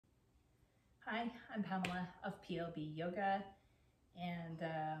Hi, I'm Pamela of PLB Yoga, and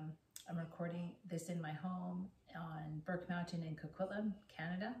I'm recording this in my home on Burke Mountain in Coquitlam,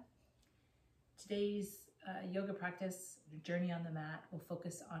 Canada. Today's yoga practice, Journey on the Mat, will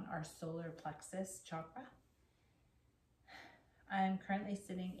focus on our solar plexus chakra. I'm currently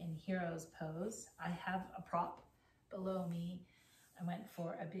sitting in hero's pose. I have a prop below me. I went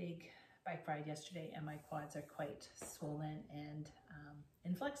for a big bike ride yesterday and my quads are quite swollen and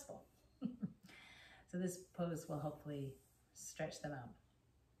inflexible. So this pose will hopefully stretch them out.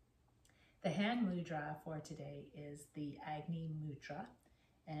 The hand mudra for today is the Agni mudra,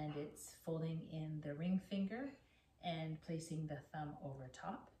 and it's folding in the ring finger and placing the thumb over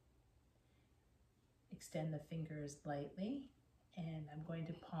top. Extend the fingers lightly, and I'm going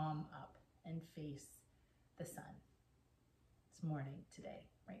to palm up and face the sun. It's morning today,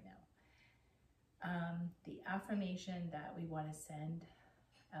 right now. The affirmation that we want to send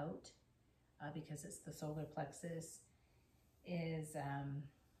out, because it's the solar plexus, is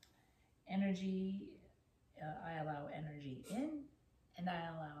energy. I allow energy in and I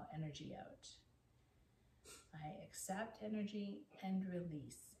allow energy out. I accept energy and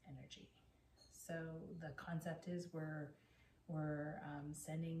release energy. So the concept is we're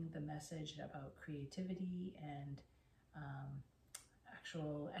sending the message about creativity and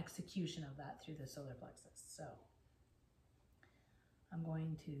actual execution of that through the solar plexus. So I'm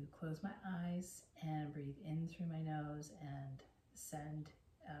going to close my eyes and breathe in through my nose and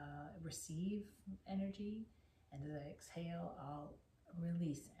receive energy. And as I exhale, I'll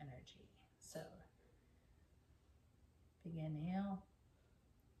release energy. So big inhale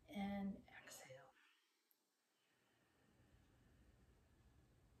and exhale.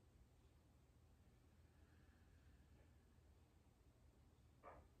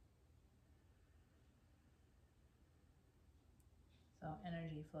 So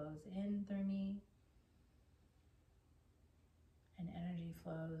energy flows in through me and energy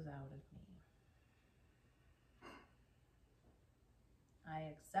flows out of me. I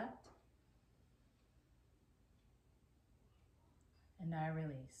accept and I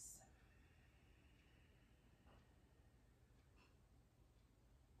release.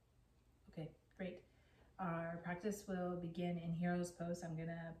 Okay, great. Our practice will begin in hero's pose. I'm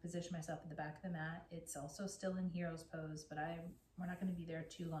gonna position myself at the back of the mat. It's also still in hero's pose, but we're not gonna be there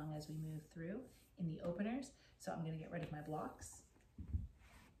too long as we move through in the openers. So I'm gonna get rid of my blocks.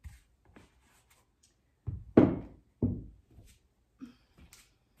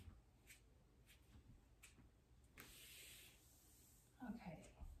 Okay,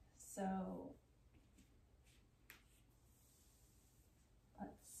 so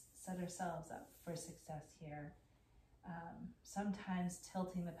let's set ourselves up for success here. Sometimes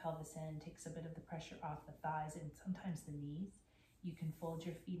tilting the pelvis in takes a bit of the pressure off the thighs and sometimes the knees. You can fold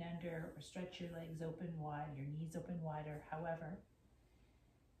your feet under or stretch your legs open wide, your knees open wider. However,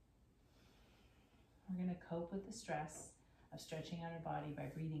 we're going to cope with the stress of stretching out our body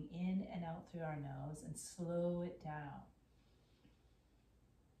by breathing in and out through our nose and slow it down.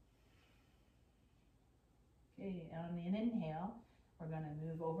 Okay, on the inhale, we're going to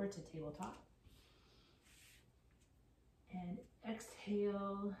move over to tabletop. And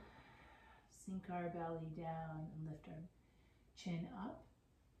exhale, sink our belly down and lift our chin up.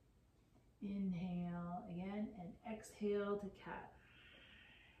 Inhale again and exhale to cat.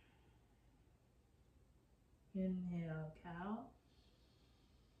 Inhale, cow.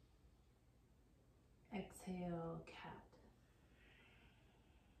 Exhale, cat.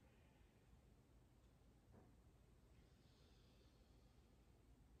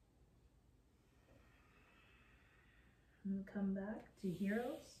 And come back to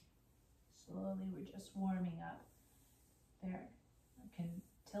heroes. Slowly, we're just warming up. There, I can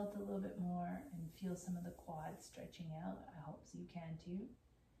tilt a little bit more and feel some of the quads stretching out. I hope so you can too.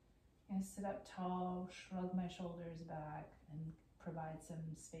 I'm going to sit up tall, shrug my shoulders back, and provide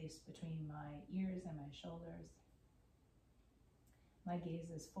some space between my ears and my shoulders. My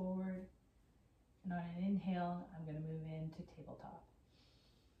gaze is forward, and on an inhale, I'm going to move into tabletop.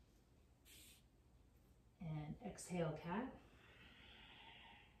 And exhale, cat.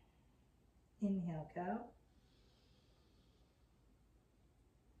 Inhale, cow.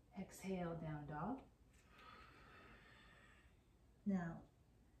 Exhale, down dog. Now,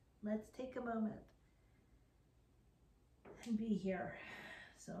 let's take a moment and be here.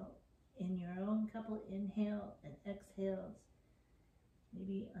 So, in your own couple inhale and exhales,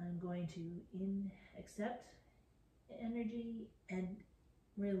 maybe I'm going to accept energy and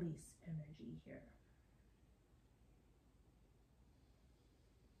release energy here.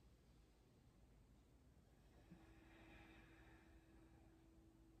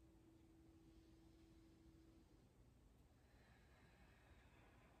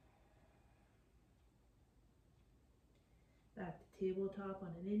 tabletop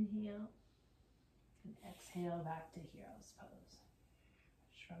on an inhale, and exhale back to hero's pose.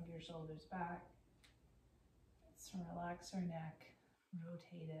 Shrug your shoulders back. Let's relax our neck,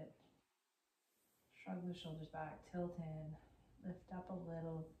 rotate it. Shrug the shoulders back, tilt in, lift up a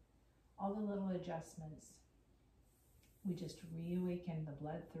little. All the little adjustments. We just reawaken the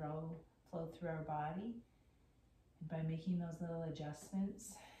blood flow through our body. And by making those little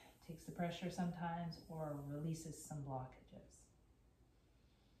adjustments, it takes the pressure sometimes or releases some blockages.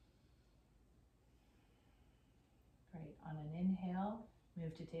 Great. On an inhale,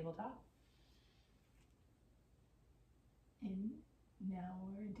 move to tabletop. And now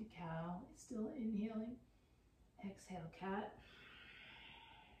we're into cow. Still inhaling. Exhale, cat.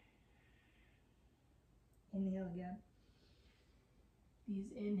 Inhale again.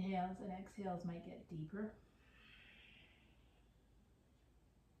 These inhales and exhales might get deeper.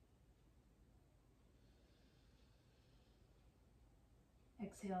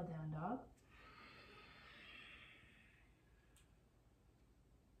 Exhale, down dog.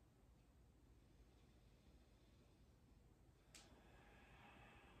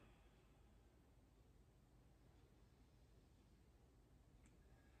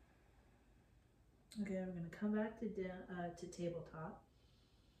 Okay, we're going to come back to tabletop.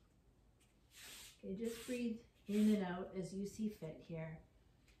 Okay, just breathe in and out as you see fit here.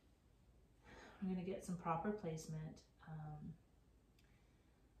 I'm going to get some proper placement.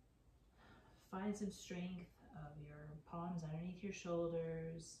 Find some strength of your palms underneath your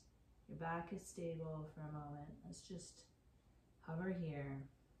shoulders. Your back is stable for a moment. Let's just hover here.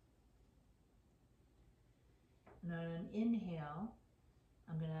 And on an inhale,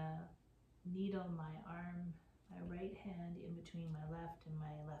 I'm going to needle my arm, my right hand in between my left and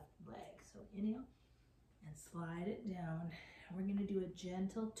my left leg. So inhale and slide it down. And we're going to do a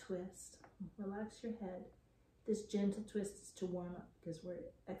gentle twist. Relax your head. This gentle twist is to warm up because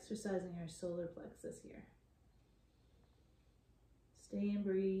we're exercising our solar plexus here. Stay and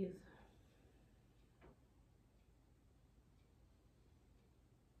breathe.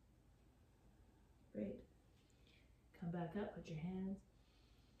 Great. Come back up, put your hands.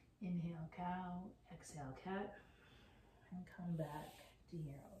 Inhale, cow, exhale, cat, and come back to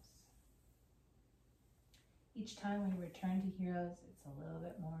heroes. Each time we return to heroes, it's a little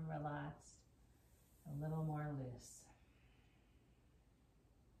bit more relaxed, a little more loose.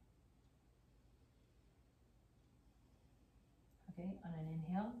 Okay, on an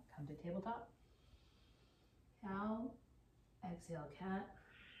inhale, come to tabletop. Cow, exhale, cat.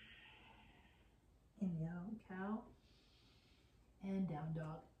 Inhale, cow, and down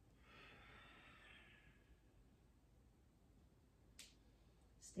dog.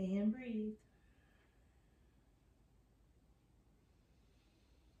 Stay and breathe.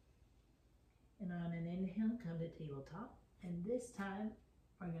 And on an inhale, come to tabletop. And this time,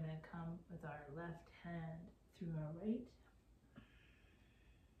 we're going to come with our left hand through our right.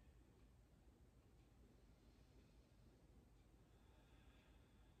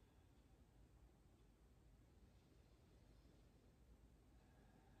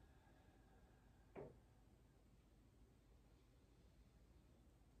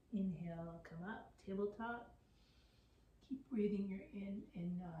 Inhale, come up, tabletop. Keep breathing your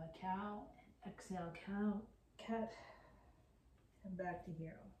in cow, and exhale, cow, cat, and back to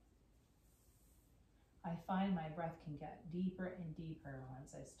hero. I find my breath can get deeper and deeper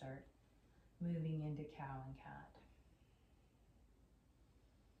once I start moving into cow and cat.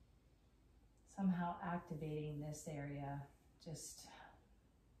 Somehow activating this area just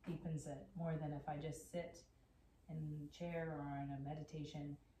deepens it more than if I just sit in a chair or in a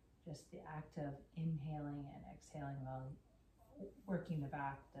meditation. Just the act of inhaling and exhaling while working the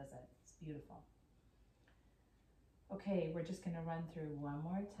back does it. It's beautiful. Okay, we're just going to run through one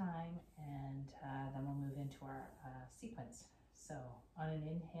more time and then we'll move into our sequence. So on an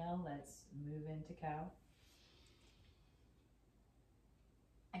inhale, let's move into cow.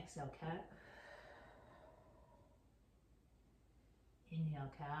 Exhale, cat.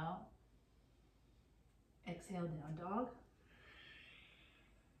 Inhale, cow. Exhale, down dog.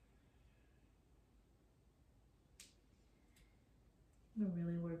 I'm going to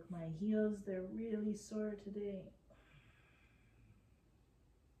really work my heels. They're really sore today.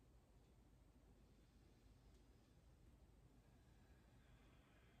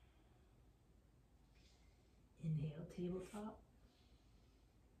 Inhale, tabletop,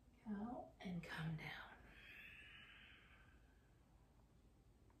 cow, and come down.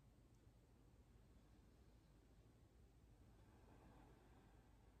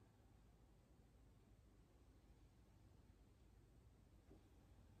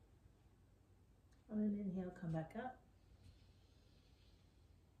 On an inhale, come back up.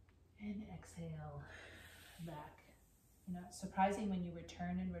 And exhale back. You know, it's surprising when you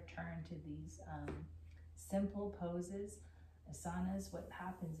return to these simple poses, asanas, what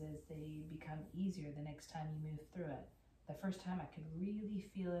happens is they become easier the next time you move through it. The first time I could really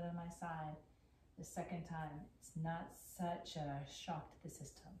feel it on my side. The second time, it's not such a shock to the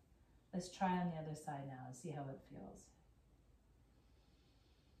system. Let's try on the other side now and see how it feels.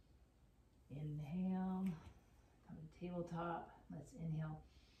 Inhale, come to tabletop. Let's inhale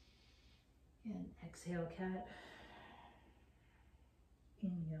and exhale cat.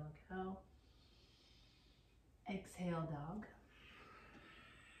 Inhale cow. Exhale dog.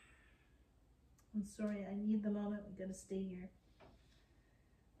 I'm sorry, I need the moment. We gotta stay here.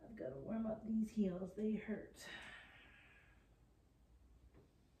 I've got to warm up these heels. They hurt.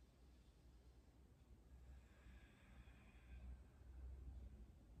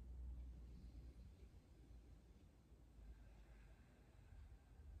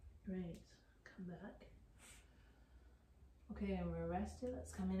 Great. Come back. Okay, and we're rested.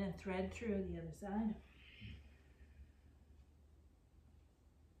 Let's come in and thread through the other side.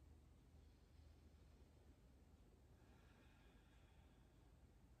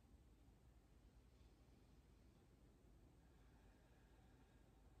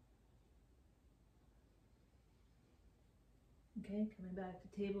 Okay, coming back to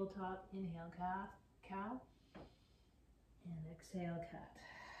tabletop, inhale cow, and exhale cat.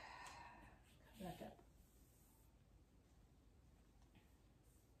 Come back up.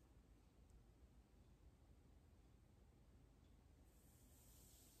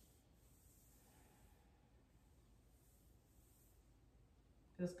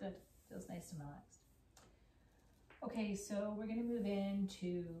 Feels good, feels nice and relaxed. Okay, so we're gonna move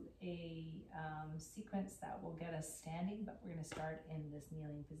into a sequence that will get us standing, but we're gonna start in this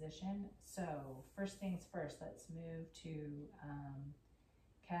kneeling position. So first things first, let's move to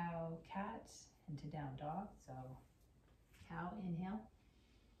cow, cat, into down dog. So cow, inhale,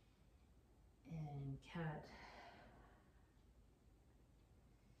 and cat,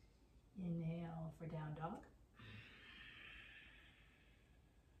 inhale for down dog.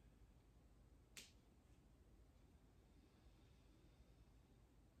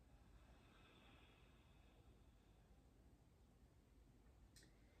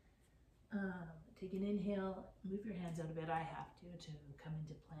 Take an inhale, move your hands out a bit. I have to come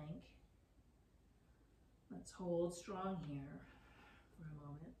into plank. Let's hold strong here for a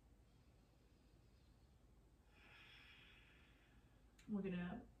moment. We're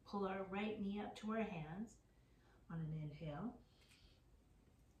gonna pull our right knee up to our hands on an inhale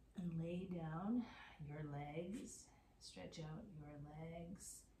and lay down your legs, stretch out your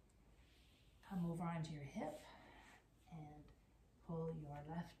legs, come over onto your hip and pull your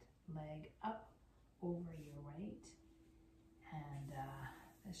left leg up over your right, and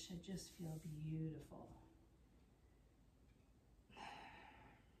this should just feel beautiful.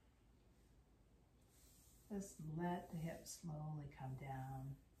 Just let the hips slowly come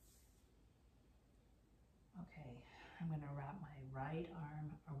down. Okay, I'm going to wrap my right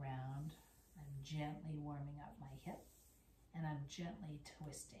arm around. I'm gently warming up my hip, and I'm gently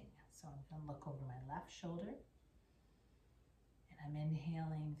twisting. So I'm going to look over my left shoulder. I'm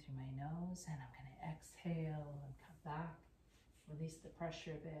inhaling through my nose, and I'm going to exhale and come back, release the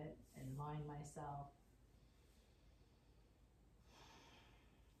pressure a bit, and line myself.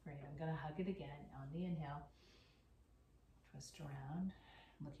 Great, I'm going to hug it again on the inhale. Twist around,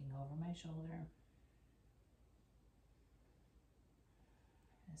 looking over my shoulder.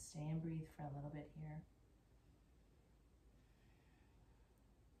 Stay and breathe for a little bit here.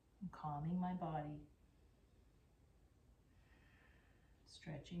 I'm calming my body.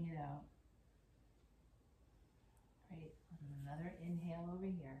 Stretching it out. Great. And another inhale over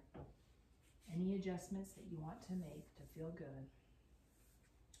here. Any adjustments that you want to make to feel good.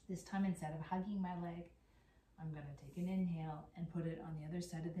 This time, instead of hugging my leg, I'm going to take an inhale and put it on the other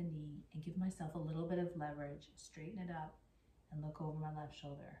side of the knee and give myself a little bit of leverage. Straighten it up and look over my left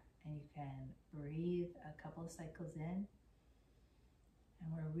shoulder. And you can breathe a couple of cycles in.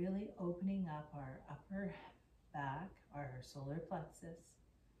 And we're really opening up our upper back, our solar plexus.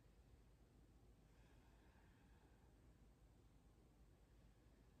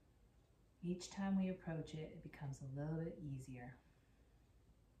 Each time we approach it, it becomes a little bit easier.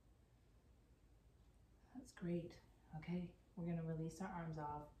 That's great. Okay, we're going to release our arms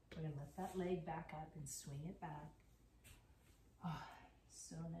off. We're going to lift that leg back up and swing it back. Oh,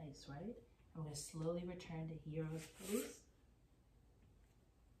 so nice, right? I'm going to slowly return to hero's pose.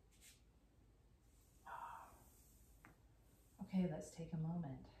 Okay, let's take a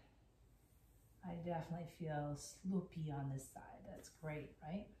moment. I definitely feel sloopy on this side. That's great,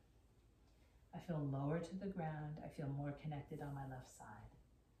 right? I feel lower to the ground. I feel more connected on my left side.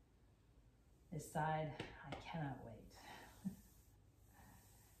 This side, I cannot wait.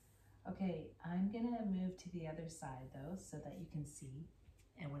 Okay, I'm gonna move to the other side though, so that you can see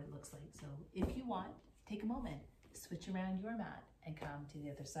and what it looks like. So if you want, take a moment, switch around your mat and come to the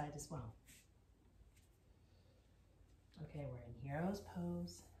other side as well. Okay, we're in hero's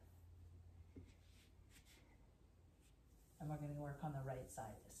pose. And we're gonna work on the right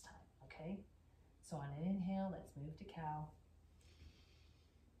side this time, okay? So on an inhale, let's move to cow.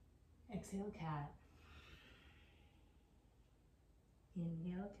 Exhale, cat.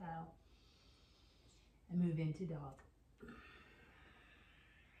 Inhale, cow. And move into dog.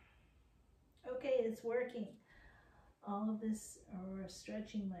 Okay, it's working. All of this or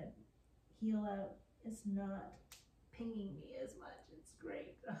stretching my heel out is not pinging me as much. It's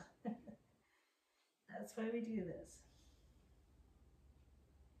great. That's why we do this.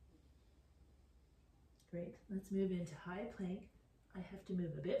 Great. Let's move into high plank. I have to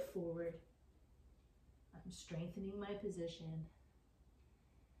move a bit forward. I'm strengthening my position.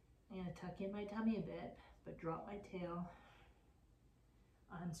 I'm going to tuck in my tummy a bit, but drop my tail.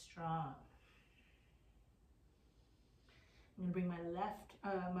 I'm strong. I'm going to bring my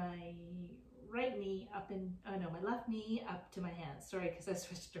my right knee up in, my left knee up to my hands. Sorry, because I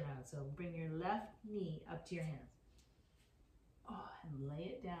switched around. So bring your left knee up to your hands. Oh, and lay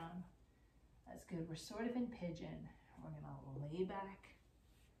it down. That's good. We're sort of in pigeon. We're going to lay back.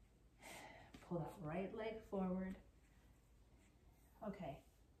 Pull that right leg forward. Okay.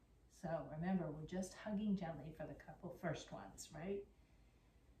 So remember, we're just hugging gently for the couple first ones, right?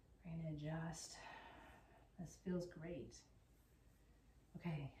 We're going to adjust. This feels great.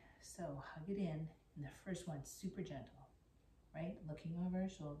 Okay, so hug it in. And the first one, super gentle, right? Looking over our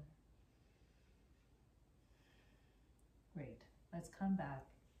shoulder. Great. Let's come back.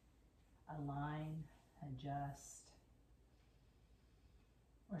 Align, adjust.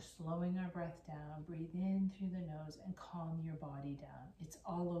 We're slowing our breath down. Breathe in through the nose and calm your body down. It's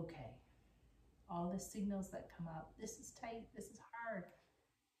all okay. All the signals that come up, this is tight, this is hard.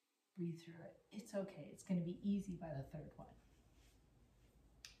 Breathe through it. It's okay. It's going to be easy by the third one.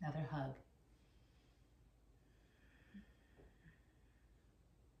 Another hug.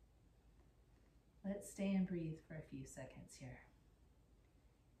 Let's stay and breathe for a few seconds here.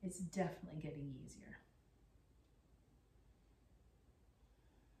 It's definitely getting easier.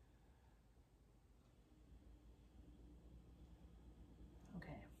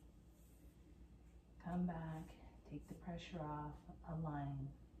 Okay. Come back, take the pressure off, align.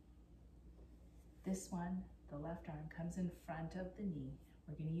 This one, the left arm comes in front of the knee.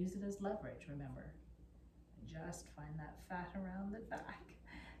 We're going to use it as leverage, remember. Just find that fat around the back.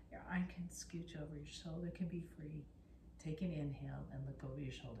 Your arm can scooch over, your shoulder can be free. Take an inhale and look over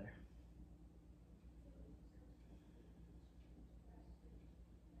your shoulder.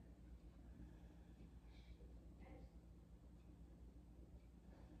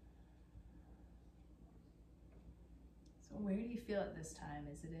 So where do you feel it this time?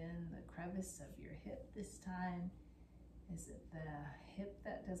 Is it in the crevice of your hip this time? Is it the hip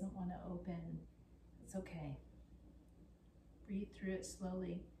that doesn't want to open? It's okay. Breathe through it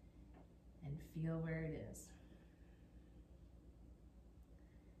slowly and feel where it is.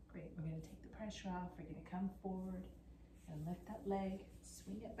 Great, we're going to take the pressure off. We're going to come forward and lift that leg,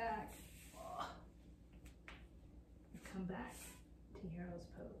 swing it back. And come back to hero's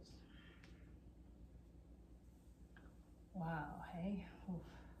pose. Wow, hey? Oof.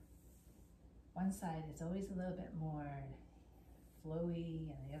 One side is always a little bit more flowy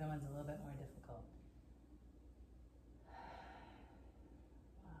and the other one's a little bit more difficult.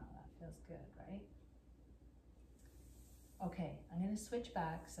 Wow, that feels good, right? Okay, I'm going to switch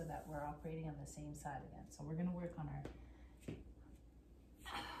back so that we're operating on the same side again. So we're going to work on our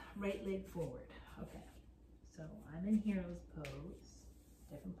right leg forward. Okay, so I'm in hero's pose.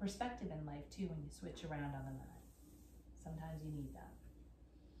 Different perspective in life too when you switch around on the mat. Sometimes you need that.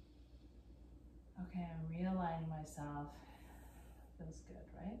 Okay, I'm realigning myself. Feels good,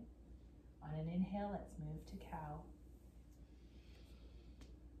 right? On an inhale, let's move to cow.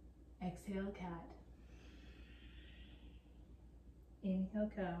 Exhale, cat. Inhale,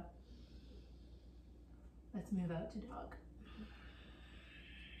 cow. Let's move out to dog.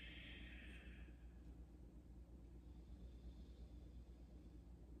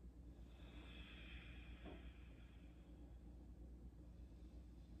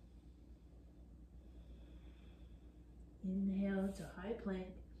 Inhale to high plank.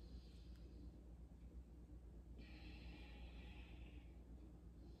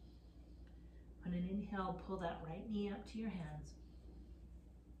 On an inhale, pull that right knee up to your hands.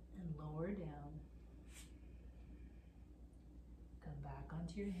 and lower down. Come back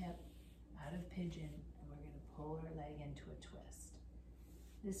onto your hip, out of pigeon, and we're going to pull our leg into a twist.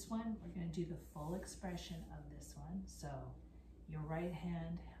 This one, we're going to do the full expression of this one. So your right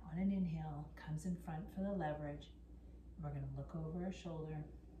hand on an inhale comes in front for the leverage. We're going to look over our shoulder.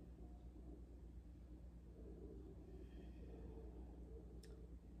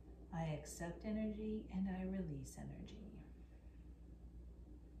 I accept energy and I release energy.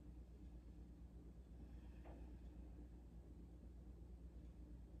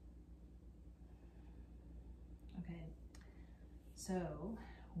 Okay, so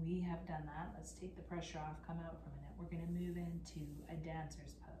we have done that. Let's take the pressure off, come out for a minute. We're going to move into a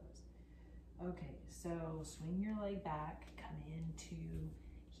dancer's pose. Okay, so swing your leg back, come into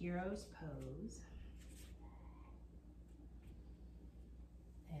hero's pose.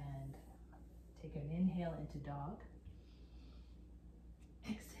 And take an inhale into dog.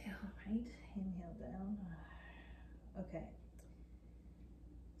 Exhale, right? Inhale down. Okay.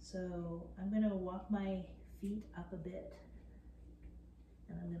 So I'm going to walk my feet up a bit.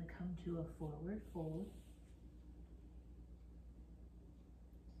 And I'm going to come to a forward fold.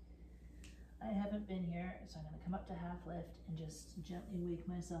 I haven't been here, so I'm going to come up to half lift and just gently wake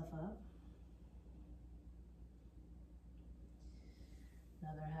myself up.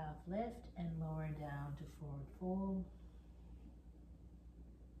 Another half lift and lower down to forward fold.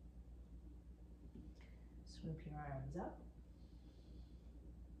 Swoop your arms up.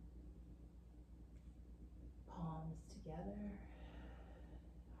 Palms together.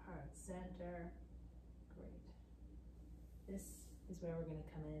 Heart center. Great. This is where we're going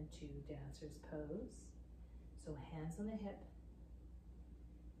to come into dancer's pose. So hands on the hip.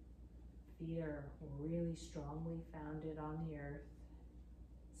 Feet are really strongly founded on the earth.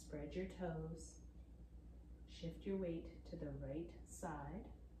 Spread your toes. Shift your weight to the right side.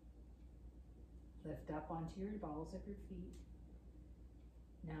 Lift up onto your balls of your feet.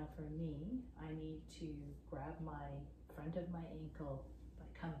 Now for me, I need to grab my front of my ankle by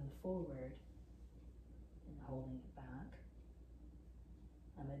coming forward and holding it back.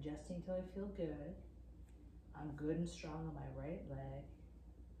 I'm adjusting till I feel good. I'm good and strong on my right leg.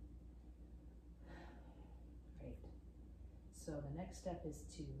 Great. So the next step is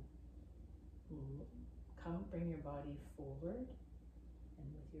to bring your body forward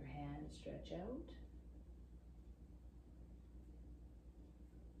and with your hand stretch out.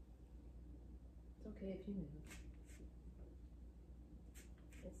 It's okay if you move.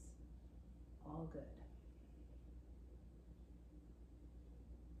 It's all good.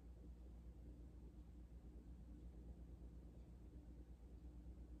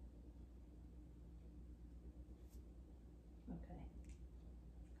 Okay.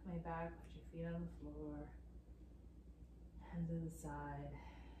 Coming back, put your feet on the floor, hands to the side.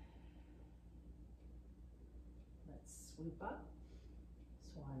 Let's swoop up,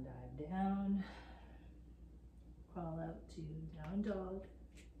 swan dive down, crawl out to down dog.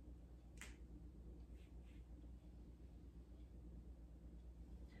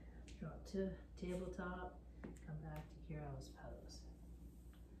 Drop to tabletop, come back to hero's pose.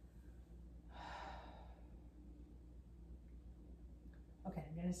 Okay,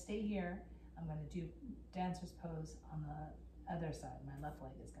 I'm going to stay here. I'm going to do dancer's pose on the other side. My left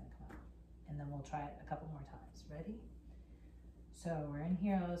leg is going to come out. And then we'll try it a couple more times. Ready? So we're in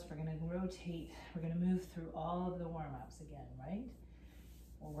heroes. We're going to rotate. We're going to move through all of the warm-ups again, right?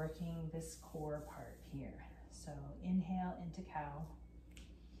 We're working this core part here. So inhale into cow.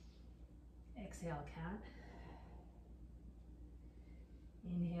 Exhale, cat.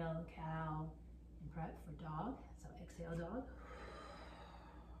 Inhale, cow. And prep for dog. So exhale, dog.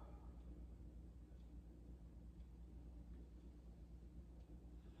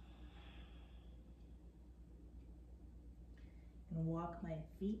 And walk my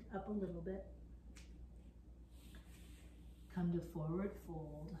feet up a little bit. Come to forward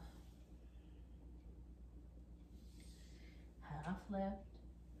fold. Half lift.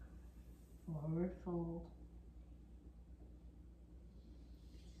 Forward fold.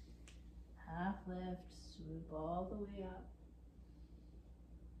 Half lift. Swoop all the way up.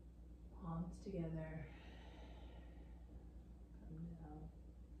 Palms together. Come down.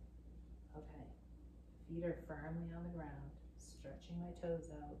 Okay. Feet are firmly on the ground. Stretching my toes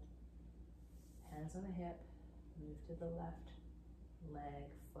out, hands on the hip, move to the left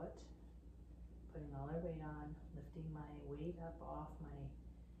leg, foot, putting all our weight on, lifting my weight up off my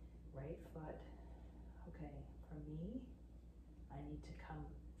right foot. Okay, for me, I need to come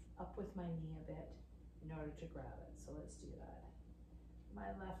up with my knee a bit in order to grab it, so let's do that. My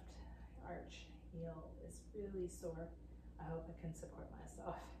left arch heel is really sore. I hope I can support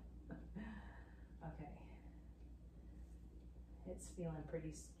myself. Okay. It's feeling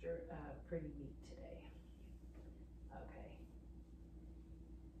pretty weak today. Okay.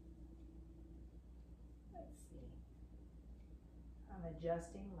 Let's see. I'm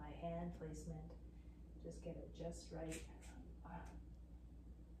adjusting my hand placement. Just get it just right.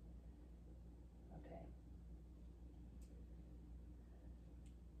 Okay.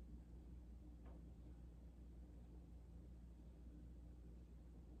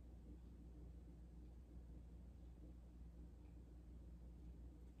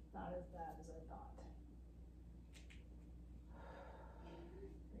 Not as bad as I thought.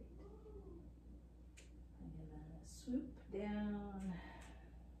 Great. I'm gonna swoop down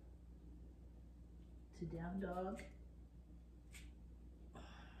to down dog.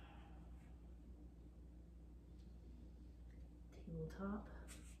 Tabletop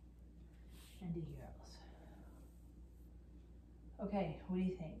and to heroes. Okay, what do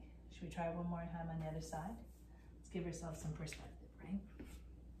you think? Should we try one more time on the other side? Let's give ourselves some perspective, right?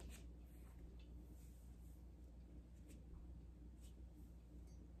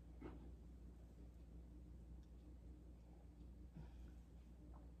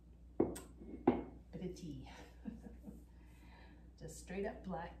 Bit of tea. Just straight up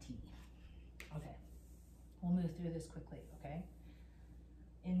black tea. Okay, we'll move through this quickly, okay?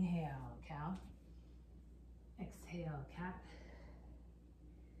 Inhale, cow. Exhale, cat.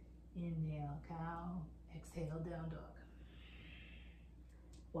 Inhale, cow. Exhale, down dog.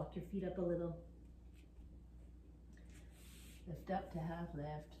 Walk your feet up a little. Lift up to half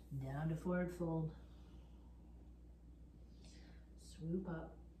lift, down to forward fold. Swoop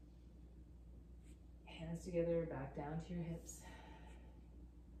up. Hands together, back down to your hips.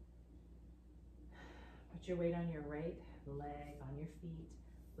 Put your weight on your right leg, on your feet.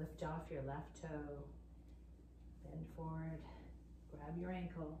 Lift off your left toe. Bend forward. Grab your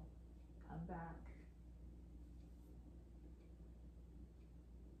ankle. Come back.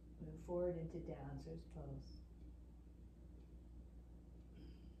 Move forward into downstairs pose.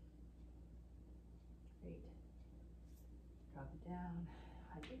 Great. Drop it down.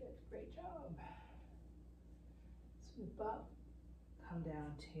 I did it. Great job. Swoop up. Come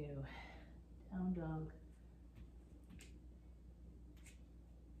down to down dog.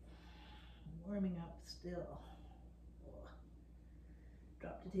 Warming up still.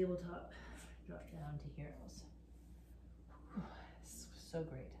 Drop to tabletop. Drop down to heroes. So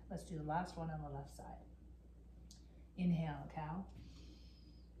great. Let's do the last one on the left side. Inhale, cow.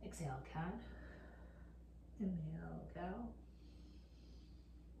 Exhale, cat. Inhale, cow.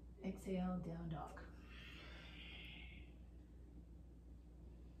 Exhale, down dog.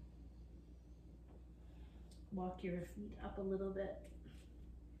 Walk your feet up a little bit.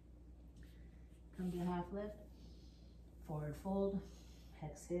 Come to half lift. Forward fold.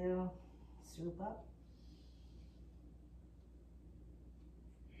 Exhale. Swoop up.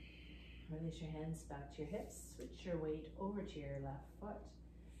 Release your hands back to your hips. Switch your weight over to your left foot.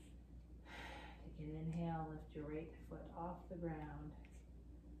 Take an inhale. Lift your right foot off the ground.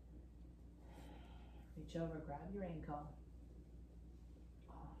 Reach over. Grab your ankle.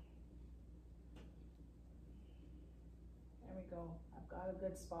 There we go. I've got a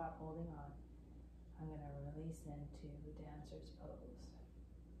good spot holding on. I'm going to release into the dancer's pose.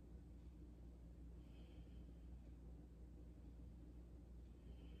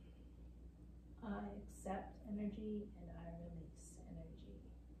 I accept energy and I release energy.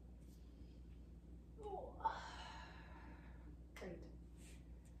 Oh. Great.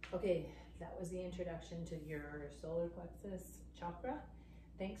 Okay, that was the introduction to your solar plexus chakra.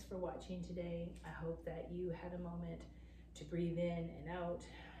 Thanks for watching today. I hope that you had a moment to breathe in and out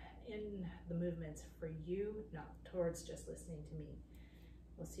in the movements for you, not towards just listening to me.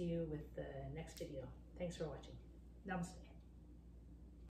 We'll see you with the next video. Thanks for watching. Namaste.